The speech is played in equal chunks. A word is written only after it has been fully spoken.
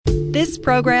This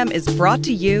program is brought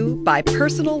to you by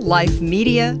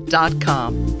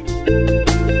PersonalLifeMedia.com.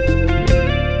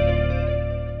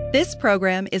 This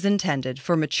program is intended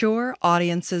for mature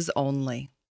audiences only.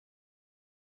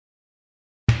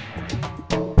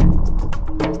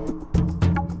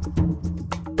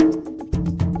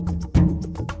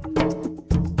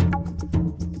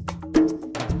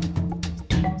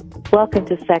 Welcome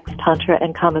to Sex, Tantra,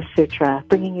 and Kama Sutra,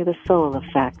 bringing you the soul of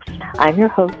sex. I'm your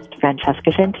host,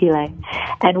 Francesca Gentile,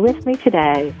 and with me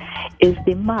today is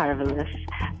the marvelous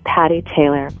Patti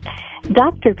Taylor.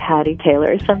 Dr. Patti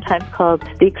Taylor is sometimes called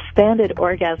the Expanded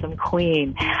Orgasm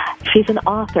Queen. She's an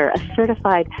author, a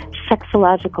certified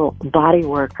sexological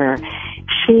bodyworker.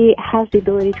 She has the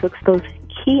ability to expose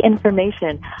key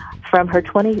information from her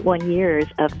 21 years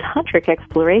of tantric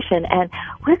exploration, and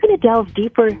we're going to delve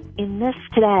deeper in this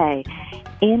today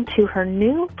into her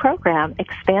new program,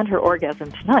 Expand Her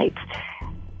Orgasm Tonite,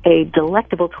 a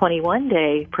delectable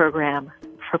 21-day program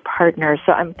for partners.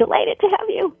 So I'm delighted to have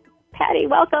you. Patti,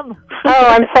 welcome. Oh,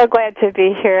 I'm so glad to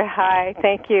be here. Hi,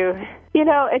 thank you. You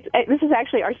know, this is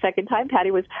actually our second time.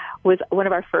 Patti was one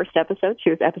of our first episodes. She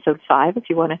was episode 5, if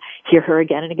you want to hear her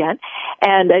again and again.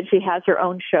 And she has her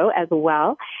own show as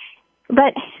well.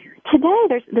 But today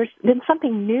there's been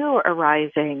something new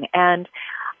arising, and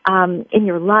in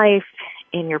your life,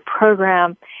 in your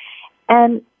program,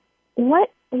 and what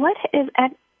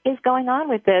is going on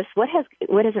with this? What has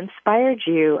inspired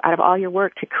you out of all your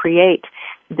work to create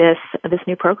this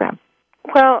new program?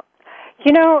 Well,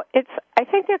 you know, I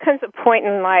think there comes a point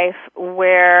in life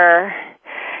where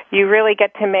you really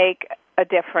get to make a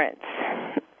difference,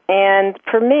 and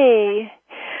for me,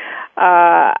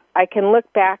 I can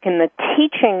look back in the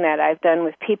teaching that I've done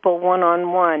with people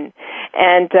one-on-one,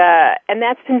 and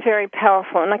that's been very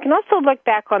powerful. And I can also look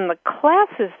back on the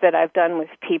classes that I've done with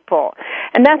people,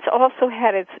 and that's also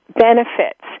had its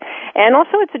benefits and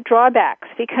also its drawbacks,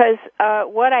 because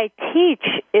what I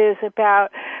teach is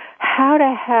about how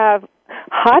to have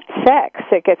hot sex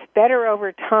that gets better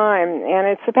over time, and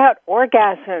it's about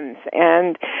orgasms,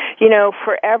 and, you know,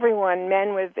 for everyone,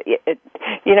 men with,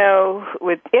 you know,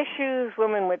 with issues,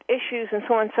 women with issues, and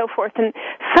so on and so forth. And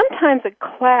sometimes a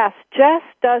class just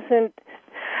doesn't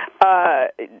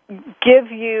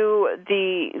give you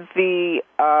the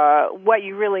what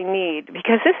you really need,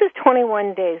 because this is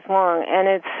 21 days long, and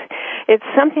it's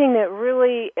something that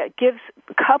really gives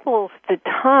couples the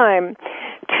time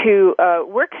to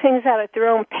work things out at their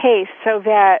own pace, so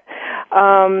that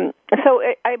I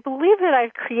believe that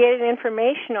I've created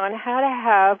information on how to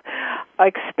have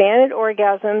expanded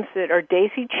orgasms that are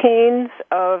daisy chains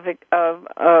of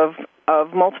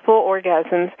multiple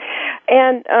orgasms,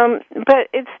 and but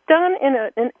it's done in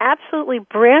an absolutely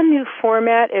brand new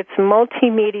format. It's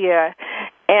multimedia,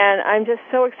 and I'm just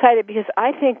so excited because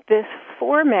I think this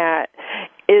format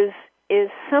is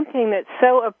something that's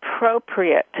so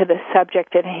appropriate to the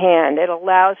subject at hand. It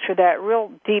allows for that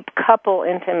real deep couple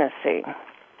intimacy.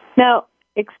 Now,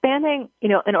 expanding, you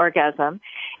know, an orgasm,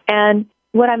 and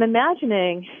what I'm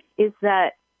imagining is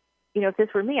that, you know, if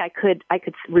this were me, I could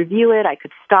review it, I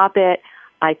could stop it,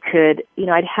 I could, you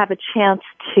know, I'd have a chance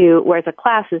to, whereas a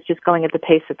class is just going at the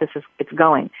pace that it's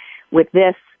going. With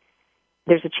this,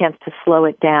 there's a chance to slow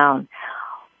it down.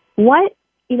 What,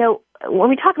 you know, when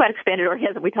we talk about expanded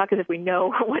orgasm, we talk as if we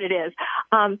know what it is.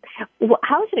 How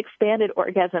is an expanded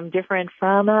orgasm different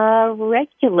from a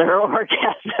regular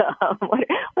orgasm?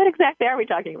 What exactly are we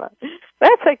talking about?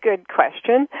 That's a good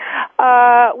question.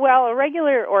 Well, a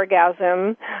regular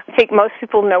orgasm, I think most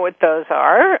people know what those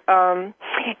are.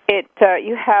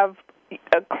 You have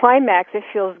a climax, it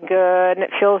feels good, and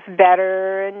it feels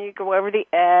better, and you go over the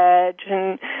edge,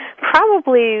 and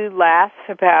probably lasts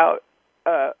about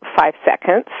 5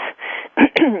 seconds.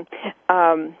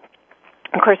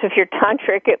 Of course, if you're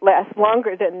tantric, it lasts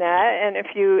longer than that, and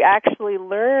if you actually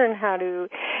learn how to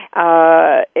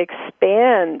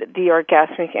expand the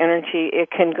orgasmic energy, it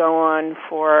can go on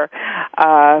for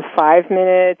 5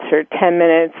 minutes or 10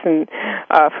 minutes, and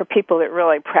for people that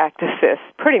really practice this,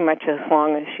 pretty much as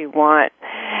long as you want.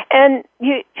 And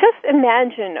you just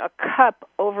imagine a cup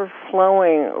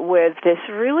overflowing with this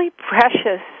really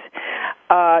precious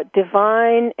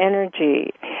divine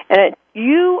energy, and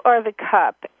you are the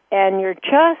cup, and you're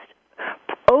just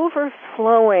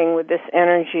overflowing with this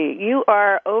energy. You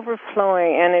are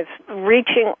overflowing, and it's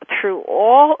reaching through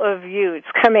all of you. It's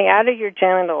coming out of your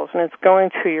genitals, and it's going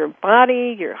through your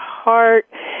body, your heart,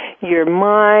 your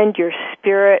mind, your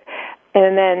spirit,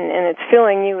 and it's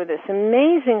filling you with this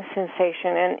amazing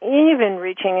sensation, and even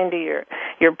reaching into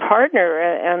your partner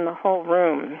and the whole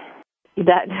room.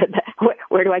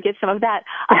 Where do I get some of that?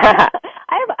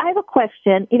 I have a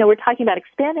question. We're talking about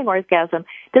expanding orgasm.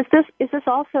 Is this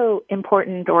also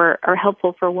important or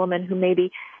helpful for a woman who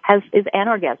maybe is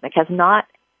anorgasmic, has not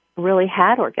really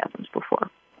had orgasms before?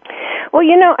 Well,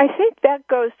 I think that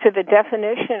goes to the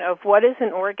definition of what is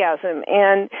an orgasm.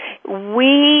 And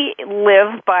we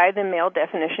live by the male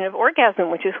definition of orgasm,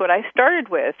 which is what I started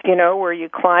with, where you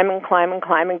climb and climb and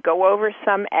climb and go over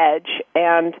some edge.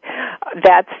 And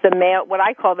that's the male, what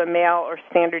I call the male or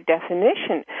standard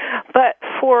definition. But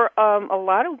for a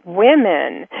lot of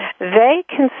women, they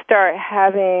can start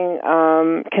having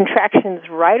contractions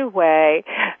right away.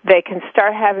 They can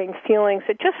start having feelings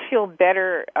that just feel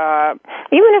better,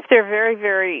 even if they're very,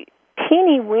 very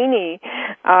teeny-weeny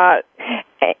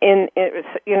in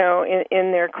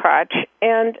their crotch.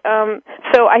 And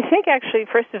so I think actually,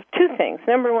 first of two things.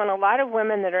 Number one, a lot of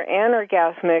women that are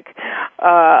anorgasmic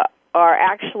are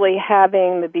actually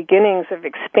having the beginnings of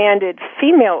expanded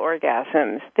female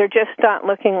orgasms. They're just not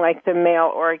looking like the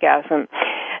male orgasm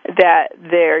that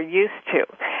they're used to.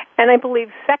 And I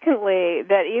believe, secondly,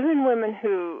 that even women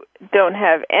who don't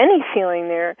have any feeling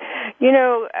there,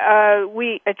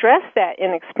 we address that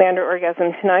in Expanded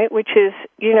Orgasm Tonight, which is,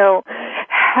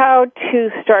 how to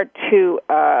start to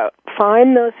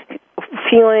find those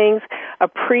feelings,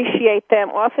 appreciate them.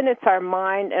 Often it's our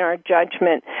mind and our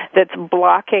judgment that's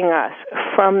blocking us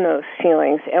from those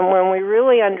feelings. And when we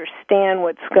really understand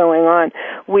what's going on,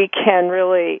 we can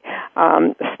really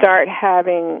start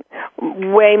having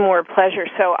way more pleasure.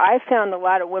 So I found a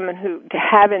lot of women who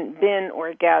haven't been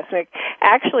orgasmic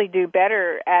actually do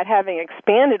better at having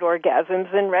expanded orgasms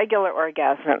than regular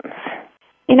orgasms.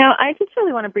 I just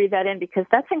really want to breathe that in because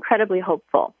that's incredibly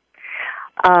hopeful.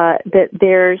 That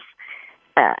there's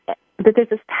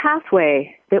this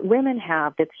pathway that women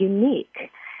have that's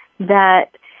unique, that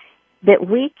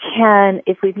we can,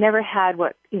 if we've never had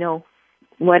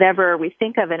whatever we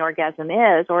think of an orgasm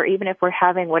is, or even if we're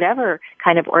having whatever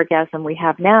kind of orgasm we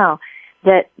have now,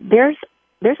 that there's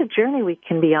a journey we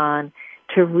can be on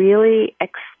to really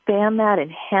expand that,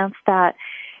 enhance that,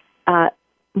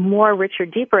 more richer,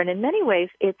 deeper. And in many ways,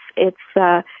 it's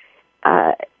a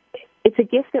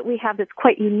gift that we have that's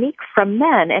quite unique from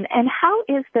men. And how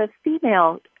is the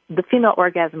female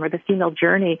orgasm or the female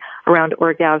journey around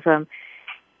orgasm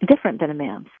different than a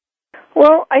man's?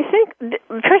 Well, I think,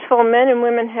 first of all, men and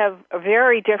women have a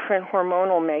very different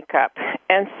hormonal makeup.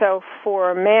 And so for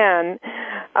a man,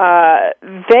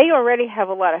 they already have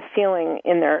a lot of feeling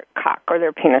in their cock or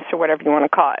their penis or whatever you want to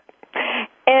call it.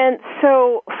 And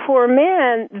so for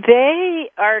men, they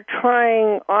are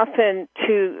trying often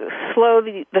to slow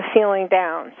the feeling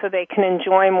down so they can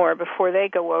enjoy more before they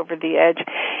go over the edge.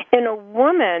 In a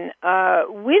woman, a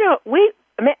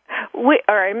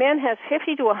man has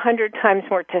 50 to 100 times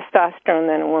more testosterone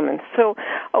than a woman. So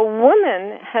a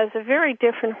woman has a very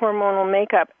different hormonal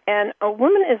makeup, and a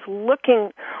woman is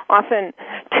looking often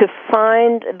to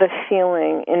find the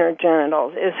feeling in her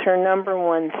genitals is her number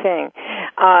one thing.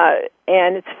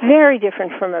 And it's very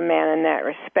different from a man in that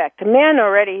respect. A man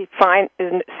already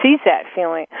sees that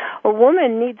feeling. A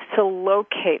woman needs to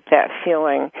locate that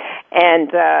feeling.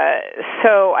 And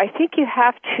so I think you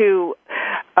have to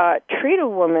treat a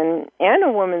woman and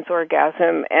a woman's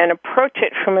orgasm and approach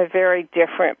it from a very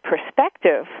different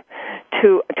perspective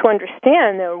to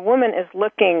understand that a woman is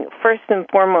looking first and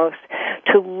foremost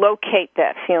to locate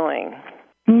that feeling.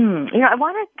 I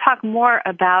want to talk more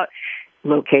about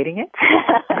locating it,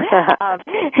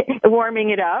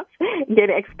 warming it up,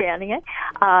 expanding it,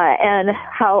 and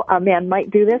how a man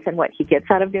might do this and what he gets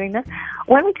out of doing this.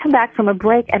 When we come back from a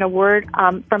break and a word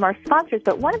from our sponsors,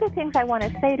 but one of the things I want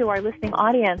to say to our listening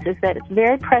audience is that it's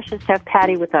very precious to have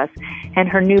Patti with us and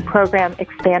her new program,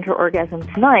 Expand Her Orgasm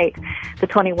Tonight, the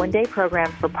 21-day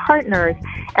program for partners.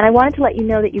 And I wanted to let you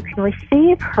know that you can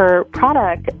receive her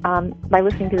product by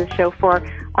listening to the show for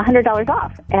 $100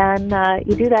 off. And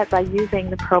you do that by using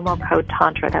the promo code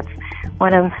Tantra. That's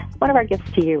one of our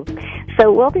gifts to you.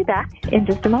 So we'll be back in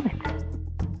just a moment.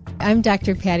 I'm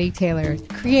Dr. Patti Taylor,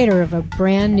 creator of a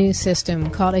brand new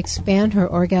system called Expand Her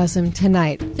Orgasm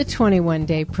Tonight, the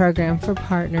 21-day program for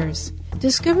partners.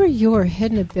 Discover your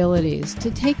hidden abilities to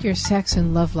take your sex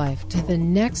and love life to the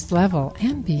next level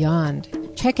and beyond.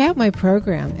 Check out my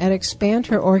program at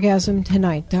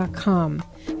expandherorgasmtonight.com.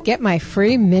 Get my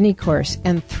free mini course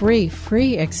and 3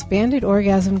 free expanded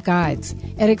orgasm guides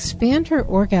at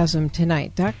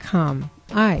expandherorgasmtonight.com.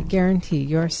 I guarantee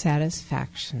your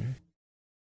satisfaction.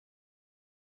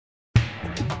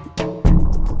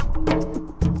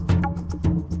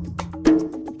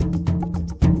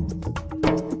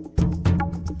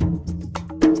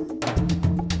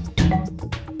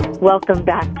 Welcome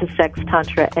back to Sex,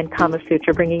 Tantra, and Kama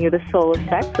Sutra, bringing you the soul of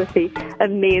sex with the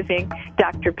amazing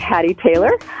Dr. Patti Taylor,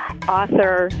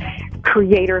 author,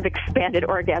 creator of Expanded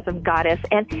Orgasm, goddess.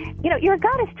 And, you're a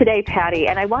goddess today, Patti,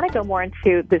 and I want to go more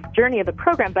into this journey of the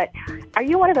program, but are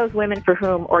you one of those women for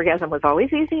whom orgasm was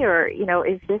always easy, or,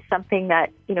 is this something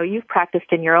that, you've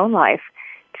practiced in your own life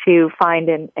to find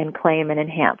and claim and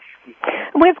enhance?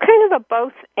 Well, it's kind of a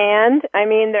both and. I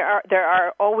mean, there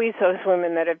are always those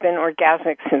women that have been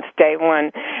orgasmic since day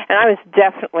one, and I was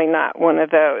definitely not one of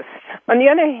those. On the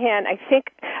other hand, I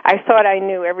think I thought I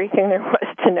knew everything there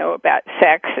was to know about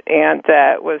sex, and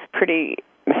was pretty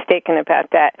mistaken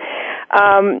about that.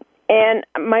 And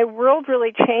my world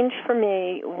really changed for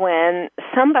me when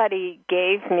somebody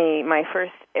gave me my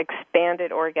first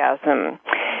expanded orgasm,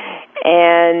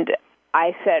 and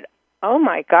I said, "Oh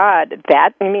my God,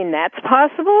 that's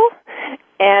possible?"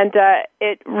 And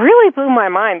it really blew my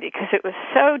mind because it was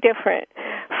so different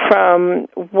from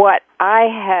what I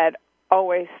had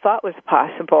always thought was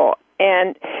possible.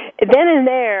 And then and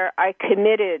there, I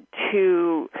committed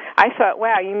to, I thought,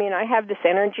 wow, you mean I have this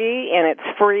energy and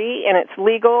it's free and it's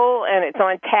legal and it's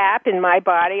on tap in my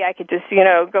body. I could just,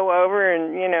 go over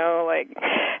and,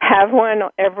 have one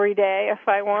every day if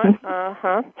I want.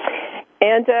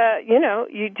 And,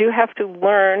 you do have to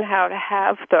learn how to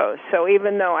have those. So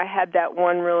even though I had that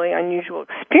one really unusual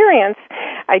experience,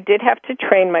 I did have to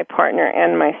train my partner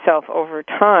and myself over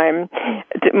time,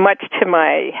 much to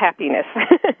my happiness.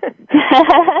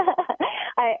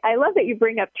 I love that you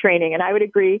bring up training, and I would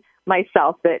agree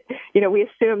myself that, we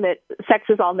assume that sex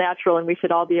is all natural and we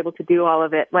should all be able to do all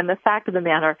of it, when the fact of the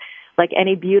matter, like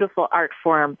any beautiful art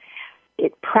form,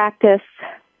 practice,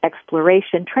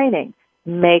 exploration, training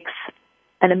makes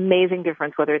an amazing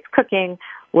difference, whether it's cooking,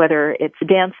 whether it's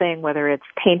dancing, whether it's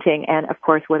painting, and, of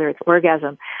course, whether it's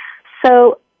orgasm.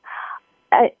 So,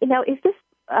 is this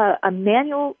a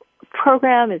manual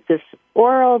program? Is this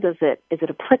oral? Is it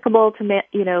applicable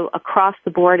to, across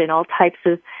the board in all types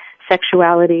of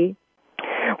sexuality?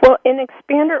 Well, in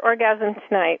Expanded Orgasm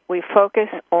Tonite, we focus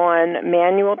on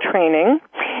manual training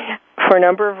for a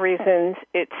number of reasons.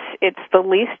 It's the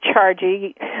least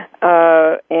chargy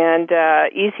and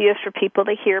easiest for people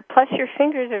to hear. Plus, your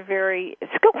fingers are very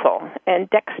skillful and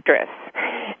dexterous,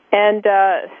 and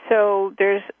so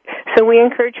we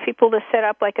encourage people to set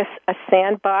up like a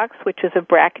sandbox, which is a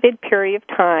bracketed period of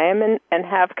time, and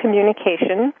have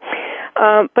communication.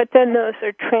 But then those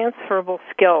are transferable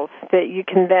skills that you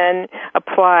can then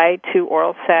apply to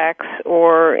oral sex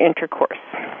or intercourse.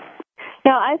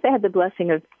 Now, I've had the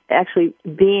blessing of actually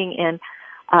being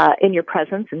in your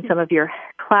presence in some of your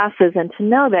classes, and to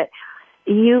know that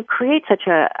you create such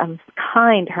a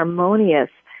kind, harmonious,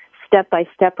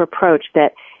 step-by-step approach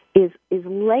that is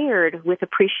layered with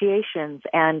appreciations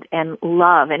and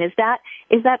love. And is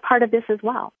that part of this as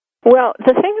well? Well,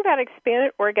 the thing about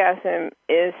Expanded Orgasm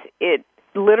is it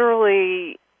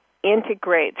literally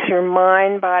integrates your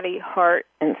mind, body, heart,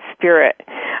 and spirit.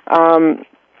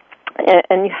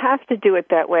 And you have to do it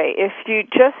that way. If you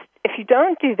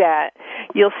don't do that,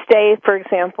 you'll stay, for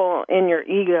example, in your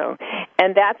ego,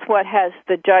 and that's what has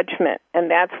the judgment, and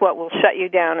that's what will shut you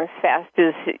down as fast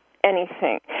as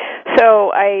anything.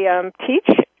 So I teach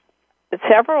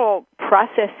several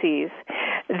processes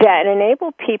that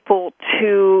enable people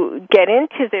to get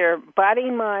into their body,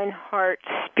 mind, heart,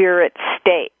 spirit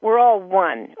state. We're all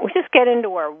one. We just get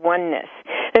into our oneness.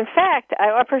 In fact, I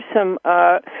offer some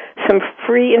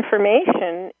free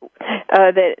information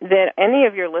that any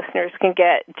of your listeners can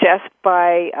get just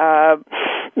by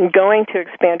going to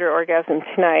Expanded Orgasm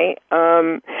Tonite,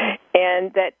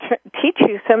 and that teach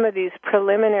you some of these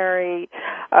preliminary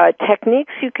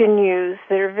techniques you can use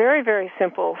that are very, very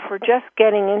simple for just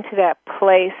getting into that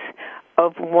place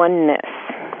of oneness.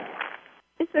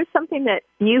 Is there something that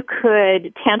you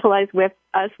could tantalize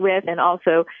us with and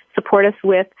also support us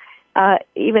with,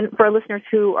 even for our listeners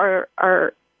who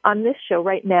are on this show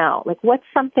right now? Like, what's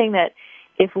something that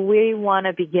if we want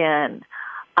to begin,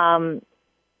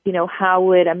 how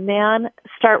would a man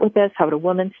start with this? How would a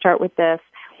woman start with this?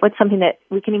 What's something that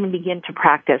we can even begin to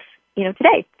practice,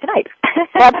 tonight?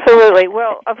 Absolutely.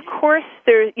 Well, of course,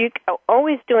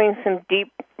 always doing some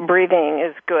deep breathing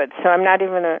is good, so I'm not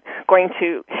even going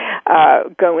to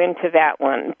go into that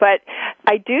one. But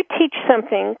I do teach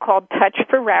something called Touch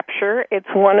for Rapture.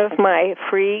 It's one of my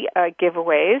free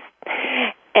giveaways.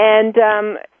 And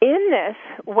in this,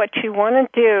 what you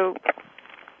want to do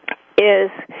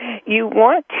is you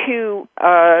want to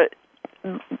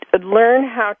learn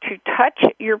how to touch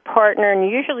your partner, and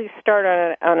usually start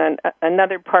on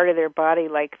another part of their body,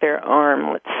 like their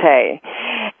arm, let's say.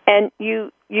 And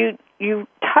you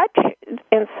touch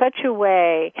in such a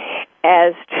way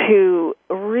as to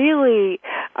really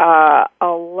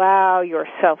allow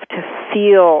yourself to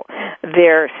feel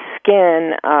their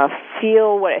skin,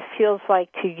 feel what it feels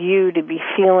like to you to be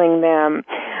feeling them,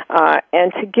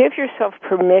 and to give yourself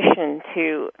permission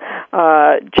to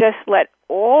just let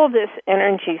all this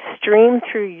energy stream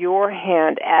through your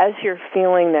hand as you're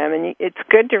feeling them. And it's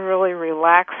good to really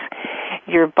relax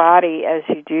your body as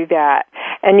you do that.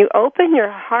 And you open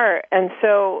your heart. And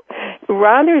so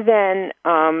rather than,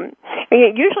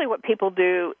 usually what people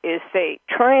do is they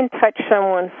try and touch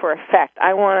someone for effect.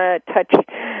 I want to touch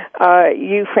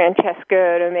you,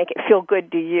 Francesca, to make it feel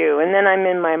good to you. And then I'm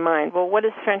in my mind, well, what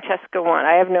does Francesca want?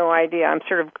 I have no idea. I'm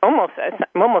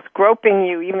almost groping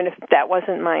you, even if that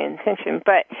wasn't my intention.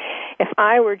 But if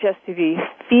I were just to be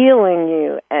feeling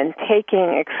you and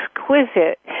taking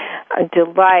exquisite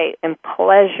delight and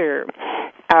pleasure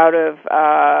out of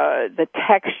the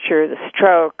texture, the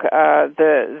stroke,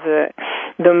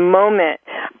 the moment,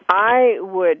 I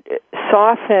would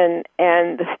soften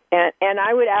and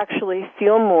I would actually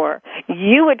feel more.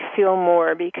 You would feel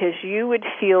more because you would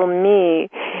feel me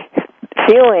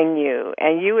feeling you,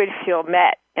 and you would feel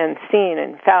met and seen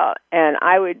and felt, and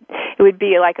it would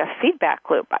be like a feedback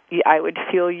loop. I would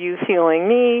feel you feeling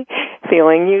me,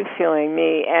 feeling you feeling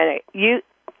me, and you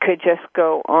could just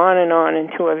go on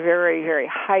into a very, very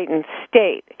heightened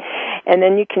state. And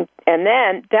then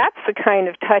that's the kind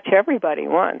of touch everybody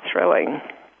wants, really.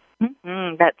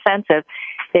 Mm-hmm. That sense of,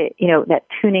 that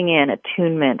tuning in,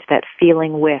 attunement, that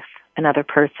feeling with another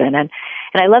person. And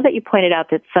I love that you pointed out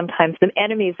that sometimes the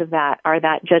enemies of that are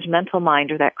that judgmental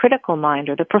mind or that critical mind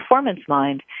or the performance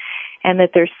mind, and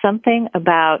that there's something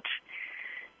about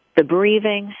the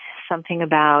breathing, something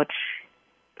about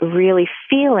really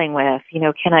feeling with,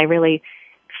 can I really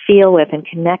feel with and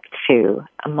connect to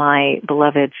my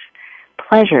beloved's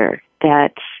pleasure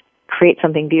that creates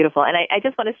something beautiful. And I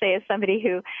just want to say, as somebody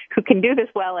who can do this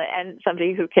well and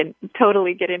somebody who can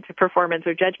totally get into performance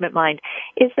or judgment mind,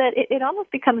 is that it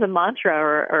almost becomes a mantra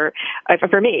or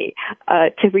for me,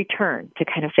 to return, to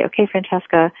kind of say, okay,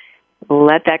 Francesca,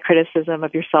 let that criticism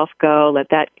of yourself go, let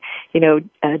that,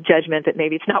 judgment that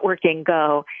maybe it's not working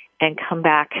go, and come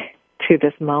back to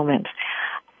this moment.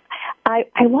 I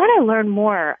want to learn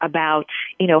more about,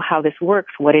 how this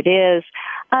works, what it is,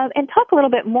 and talk a little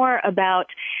bit more about,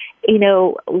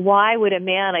 why would a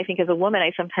man, I think as a woman,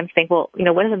 I sometimes think, well,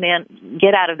 what does a man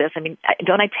get out of this? I mean,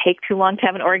 don't I take too long to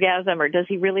have an orgasm, or does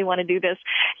he really want to do this,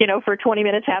 for 20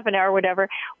 minutes, half an hour, whatever?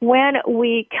 When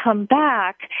we come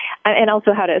back, and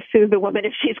also how to soothe the woman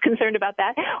if she's concerned about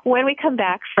that, when we come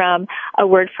back from a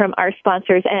word from our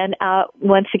sponsors, and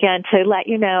once again, to let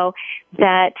you know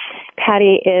that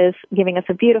Patti is giving us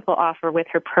a beautiful offer with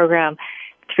her program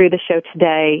through the show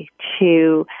today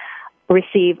to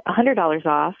receive $100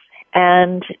 off.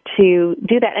 And to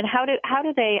do that, and how do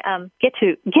they get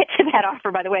to that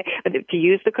offer? By the way, to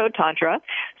use the code Tantra.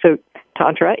 So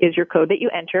Tantra is your code that you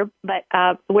enter. But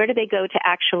where do they go to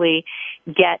actually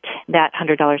get that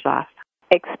 $100 off?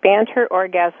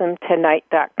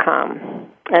 ExpandHerOrgasmTonite.com,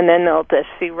 and then they'll just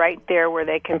see right there where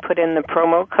they can put in the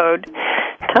promo code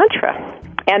Tantra.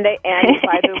 And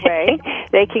by the way,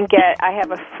 they can I have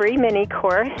a free mini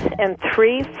course and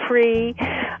 3 free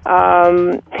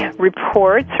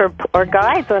reports or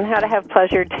guides on how to have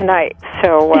pleasure tonight.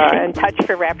 So, and Touch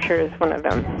for Rapture is one of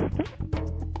them.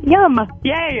 Yum!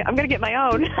 Yay! I'm going to get my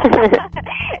own.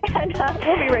 And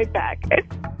we'll be right back.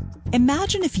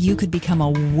 Imagine if you could become a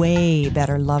way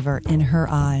better lover in her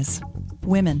eyes.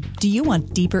 Women, do you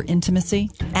want deeper intimacy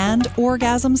and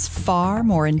orgasms far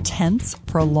more intense,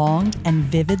 prolonged, and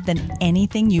vivid than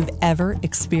anything you've ever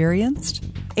experienced?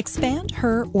 Expand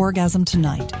Her Orgasm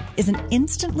Tonite is an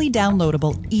instantly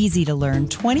downloadable, easy-to-learn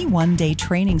 21-day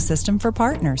training system for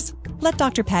partners. Let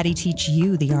Dr. Patti teach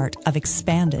you the art of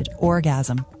expanded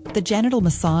orgasm. The genital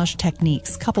massage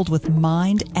techniques coupled with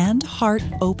mind and heart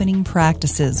opening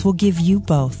practices will give you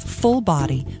both full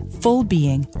body, full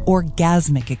being,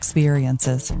 orgasmic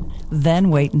experiences. Then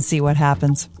wait and see what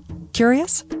happens.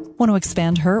 Curious? Want to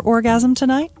expand her orgasm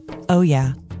tonight? Oh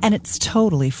yeah. And it's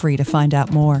totally free to find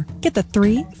out more. Get the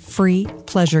 3 free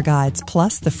pleasure guides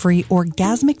plus the free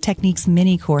Orgasmic Techniques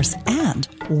mini course. And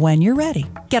when you're ready,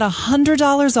 get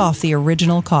 $100 off the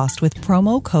original cost with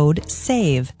promo code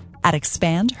SAVE at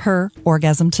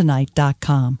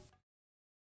ExpandHerOrgasmTonite.com.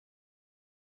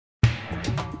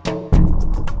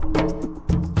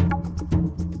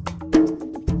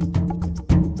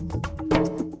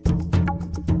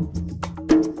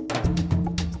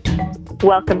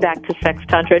 Welcome back to Sex,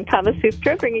 Tantra, and Kama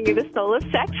Sutra, bringing you the soul of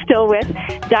sex, still with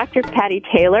Dr. Patti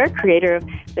Taylor, creator of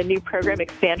the new program,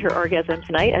 Expand Her Orgasm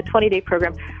Tonite, a 20-day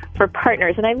program for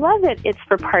partners. And I love that it's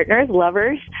for partners,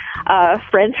 lovers,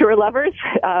 friends who are lovers,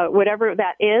 whatever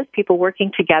that is, people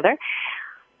working together.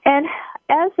 And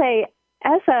as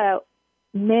a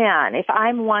man, if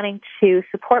I'm wanting to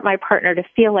support my partner to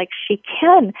feel like she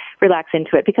can relax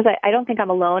into it, because I don't think I'm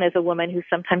alone as a woman who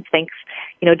sometimes thinks,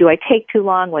 do I take too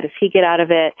long? What does he get out of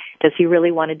it? Does he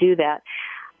really want to do that?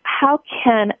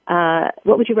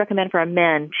 What would you recommend for a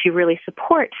men to really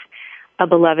support a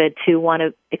beloved to want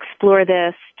to explore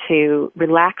this, to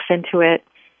relax into it?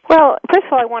 Well, first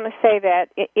of all, I want to say that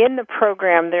in the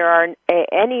program there are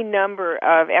any number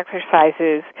of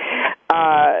exercises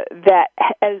that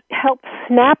help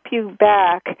snap you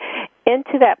back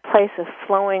into that place of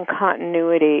flowing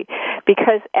continuity.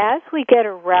 Because as we get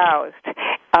aroused,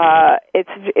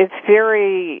 it's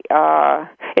very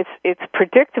it's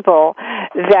predictable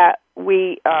that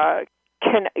we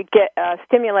can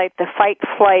stimulate the fight,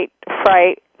 flight,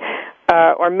 fright,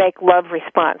 or make love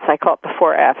response. I call it the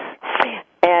 4 Fs.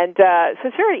 And so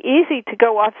it's very easy to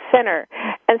go off center.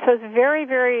 And so it's very,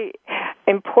 very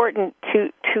important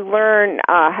to learn,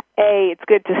 it's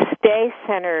good to stay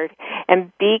centered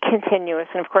and be continuous.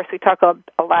 And, of course, we talk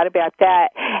a lot about that.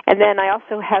 And then I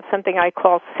also have something I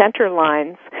call center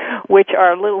lines, which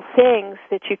are little things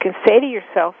that you can say to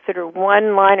yourself that are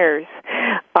one-liners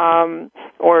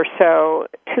or so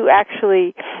to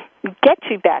actually get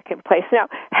you back in place. Now,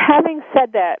 having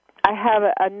said that, I have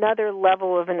another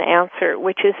level of an answer,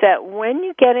 which is that when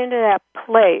you get into that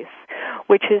place,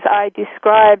 which is I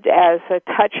described as a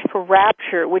touch for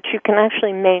rapture, which you can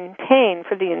actually maintain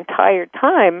for the entire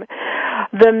time,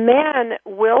 the man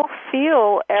will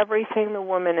feel everything the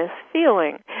woman is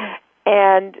feeling.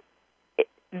 And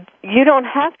you don't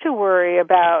have to worry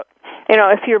about,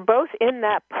 if you're both in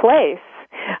that place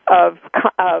of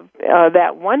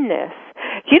that oneness,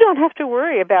 you don't have to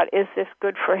worry about, is this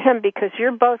good for him, because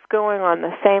you're both going on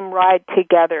the same ride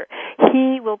together.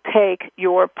 He will take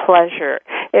your pleasure.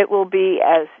 It will be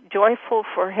as joyful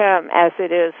for him as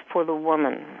it is for the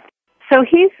woman. So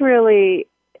he's really,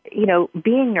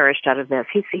 being nourished out of this.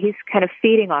 He's kind of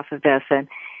feeding off of this, and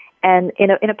in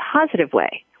a positive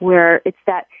way, where it's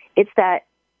that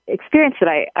experience that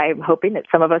I'm hoping that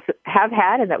some of us have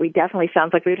had, and that we definitely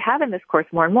sounds like we would have in this course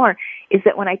more and more, is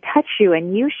that when I touch you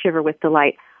and you shiver with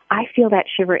delight, I feel that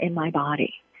shiver in my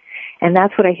body. And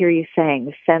that's what I hear you saying,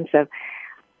 the sense of,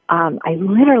 I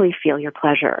literally feel your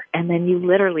pleasure, and then you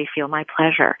literally feel my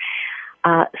pleasure.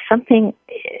 Something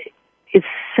is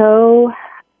so,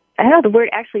 the word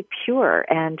actually pure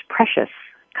and precious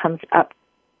comes up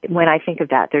when I think of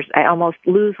that. I almost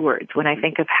lose words when I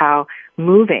think of how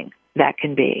moving that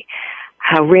can be,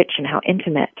 how rich and how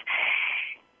intimate.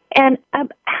 And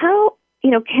how,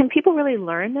 can people really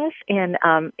learn this in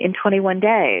 21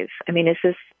 days? I mean, is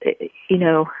this,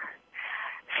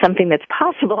 something that's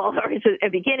possible, or is it a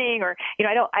beginning? Or,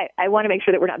 I want to make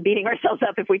sure that we're not beating ourselves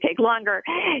up if we take longer,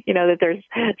 that there's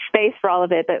space for all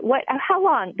of it. But how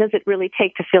long does it really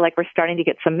take to feel like we're starting to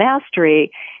get some mastery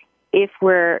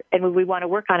we want to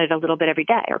work on it a little bit every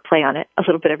day, or play on it a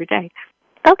little bit every day?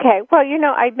 Okay, well,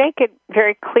 I make it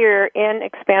very clear in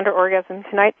Expanded Orgasm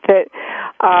Tonite that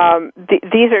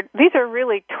these are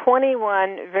really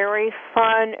 21 very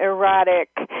fun, erotic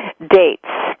dates,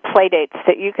 play dates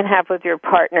that you can have with your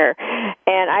partner.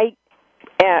 And I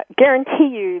guarantee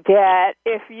you that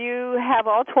if you have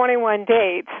all 21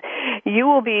 dates, you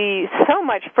will be so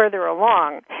much further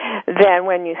along than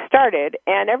when you started.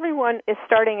 And everyone is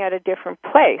starting at a different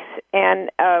place.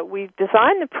 And we've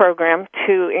designed the program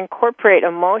to incorporate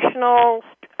emotional,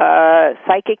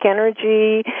 psychic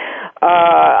energy,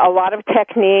 a lot of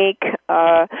technique,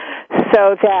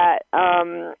 so that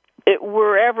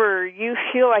wherever you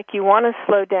feel like you want to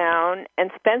slow down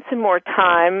and spend some more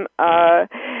time,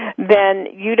 then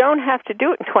you don't have to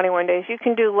do it in 21 days. You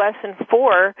can do less than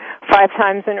 4, 5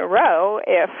 times in a row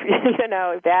if,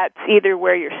 that's either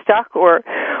where you're stuck or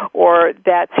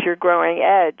that's your growing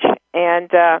edge. And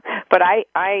but I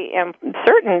am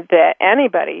certain that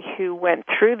anybody who went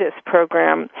through this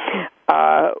program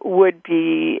would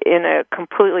be in a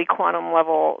completely quantum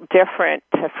level different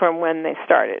from when they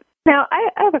started. Now, I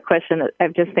have a question that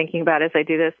I'm just thinking about as I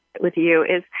do this with you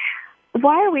is,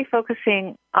 why are we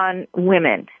focusing on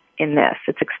women in this?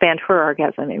 It's Expand Her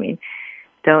Orgasm. I mean,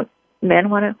 don't men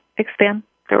want to expand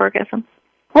their orgasm?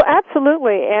 Well,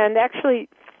 absolutely. And actually,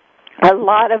 a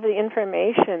lot of the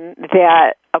information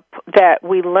that that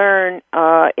we learn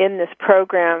in this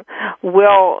program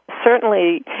will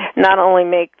certainly not only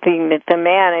make the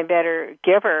man a better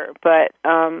giver, but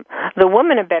the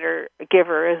woman a better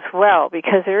giver as well,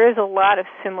 because there is a lot of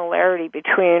similarity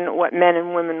between what men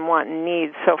and women want and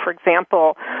need. So, for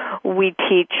example, we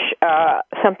teach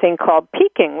something called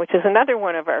peaking, which is another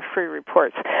one of our free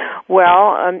reports.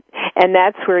 Well, and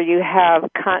that's where you have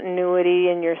continuity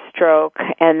in your stroke,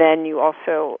 and then you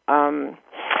also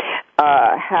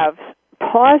have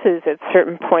pauses at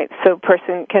certain points so a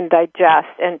person can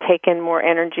digest and take in more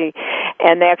energy,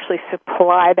 and they actually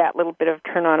supply that little bit of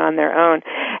turn-on their own.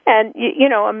 And,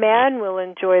 a man will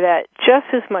enjoy that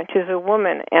just as much as a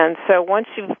woman. And so once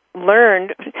you've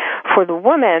learned for the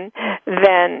woman,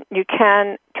 then you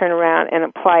can turn around and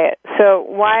apply it. So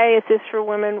why is this for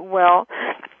women? Well,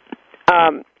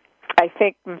 I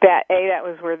think that, that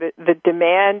was where the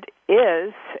demand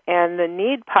is and the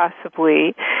need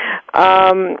possibly,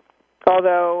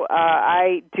 although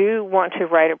I do want to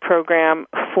write a program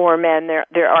for men,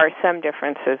 there are some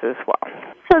differences as well.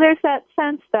 So there's that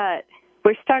sense that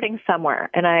we're starting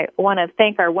somewhere, and I want to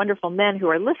thank our wonderful men who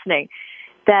are listening,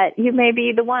 that you may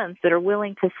be the ones that are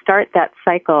willing to start that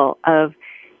cycle of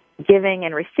giving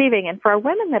and receiving, and for our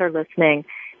women that are listening,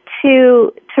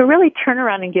 to really turn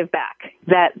around and give back.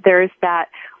 That there's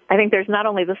that, I think there's not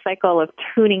only the cycle of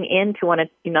tuning in to one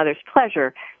another's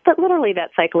pleasure, but literally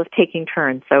that cycle of taking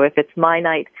turns. So if it's my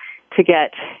night to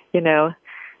get,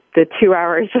 the 2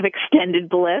 hours of extended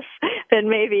bliss, then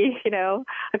maybe, a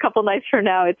couple nights from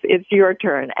now it's your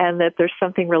turn, and that there's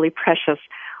something really precious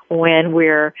when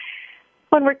we're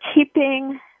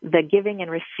keeping the giving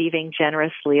and receiving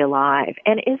generously alive.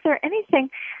 And is there anything,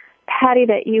 Patti,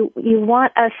 that you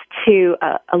want us to,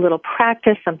 a little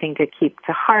practice, something to keep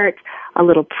to heart, a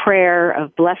little prayer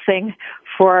of blessing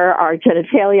for our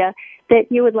genitalia that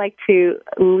you would like to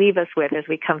leave us with as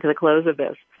we come to the close of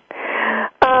this?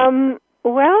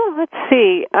 Well, let's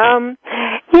see. I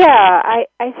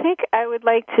think I would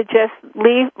like to just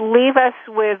leave us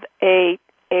with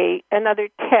another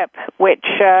tip, which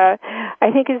I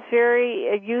think is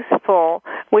very useful,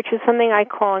 which is something I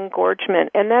call engorgement,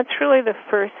 and that's really the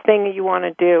first thing you want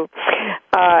to do.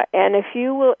 And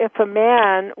if a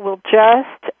man will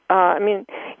just, I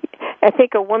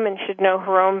think a woman should know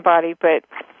her own body, but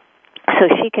so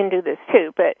she can do this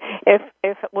too. But if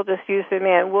we'll just use the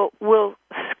man, we'll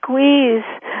squeeze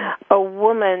a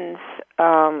woman's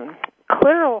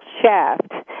clitoral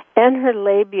shaft and her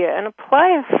labia and apply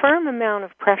a firm amount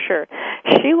of pressure.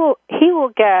 He will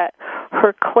get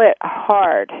her clit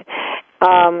hard.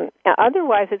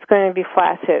 Otherwise, it's going to be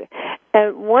flaccid.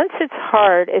 And once it's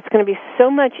hard, it's going to be so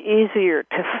much easier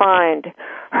to find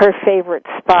her favorite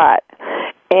spot.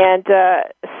 And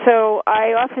so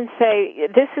I often say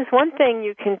this is one thing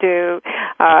you can do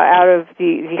out of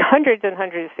the hundreds and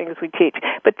hundreds of things we teach.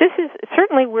 But this is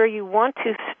certainly where you want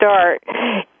to start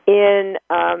in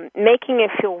making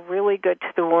it feel really good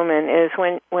to the woman, is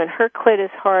when her clit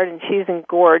is hard and she's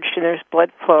engorged and there's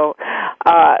blood flow.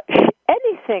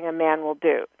 Anything a man will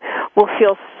do will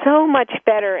feel so much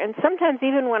better. And sometimes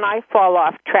even when I fall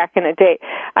off track in a date,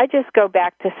 I just go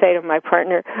back to say to my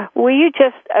partner, will you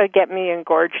just get me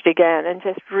engorged again, and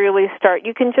just really start.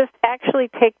 You can just actually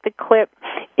take the clip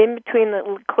in between the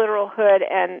clitoral hood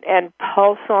and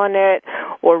pulse on it,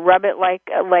 or rub it like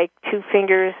two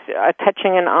fingers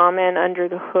touching an almond under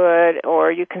the hood,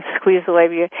 or you can squeeze the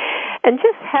labia. And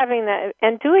just having that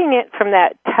and doing it from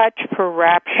that touch for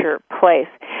rapture place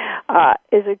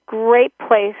is a great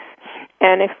place.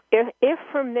 And if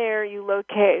from there you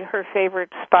locate her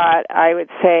favorite spot, I would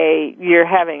say you're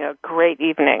having a great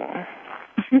evening.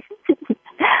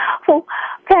 Well,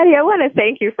 Patti, I want to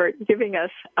thank you for giving us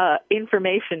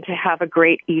information to have a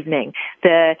great evening.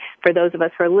 For those of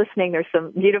us who are listening, there's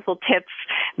some beautiful tips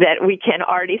that we can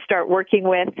already start working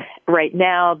with right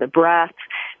now, the breath,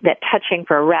 that touching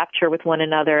for a rapture with one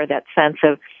another, that sense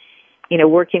of,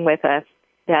 working with a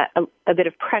bit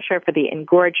of pressure for the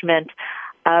engorgement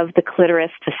of the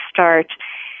clitoris to start,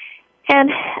 and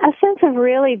a sense of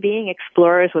really being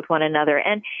explorers with one another.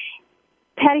 And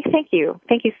Patti, thank you.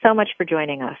 Thank you so much for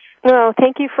joining us. Well,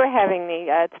 thank you for having me.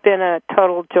 It's been a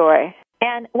total joy.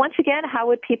 And once again, how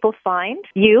would people find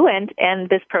you and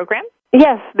this program?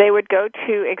 Yes, they would go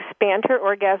to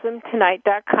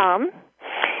expandherorgasmtonite.com.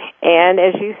 And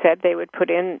as you said, they would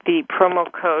put in the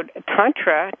promo code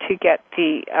Tantra to get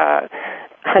the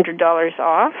 $100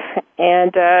 off.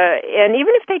 And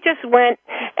even if they just went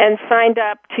and signed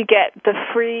up to get the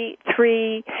free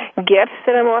 3 gifts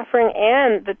that I'm offering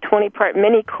and the 20-part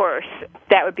mini course,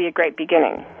 that would be a great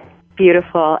beginning.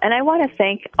 Beautiful. And I want to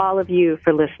thank all of you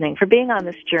for listening, for being on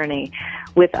this journey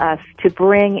with us to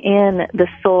bring in the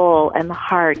soul and the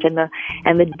heart and the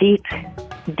deep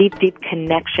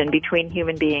connection between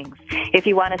human beings. If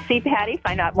you want to see Patti,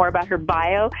 find out more about her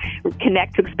bio,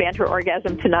 connect to Expand Her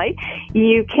Orgasm Tonite,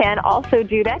 you can also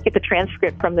do that, get the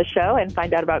transcript from the show and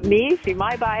find out about me, see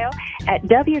my bio at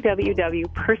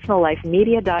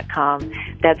www.personallifemedia.com.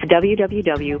 That's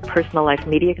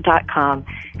www.personallifemedia.com.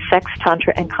 Sex,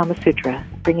 Tantra, and Kama Sutra,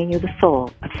 bringing you the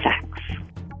soul of sex.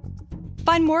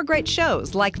 Find more great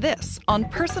shows like this on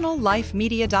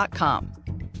personallifemedia.com.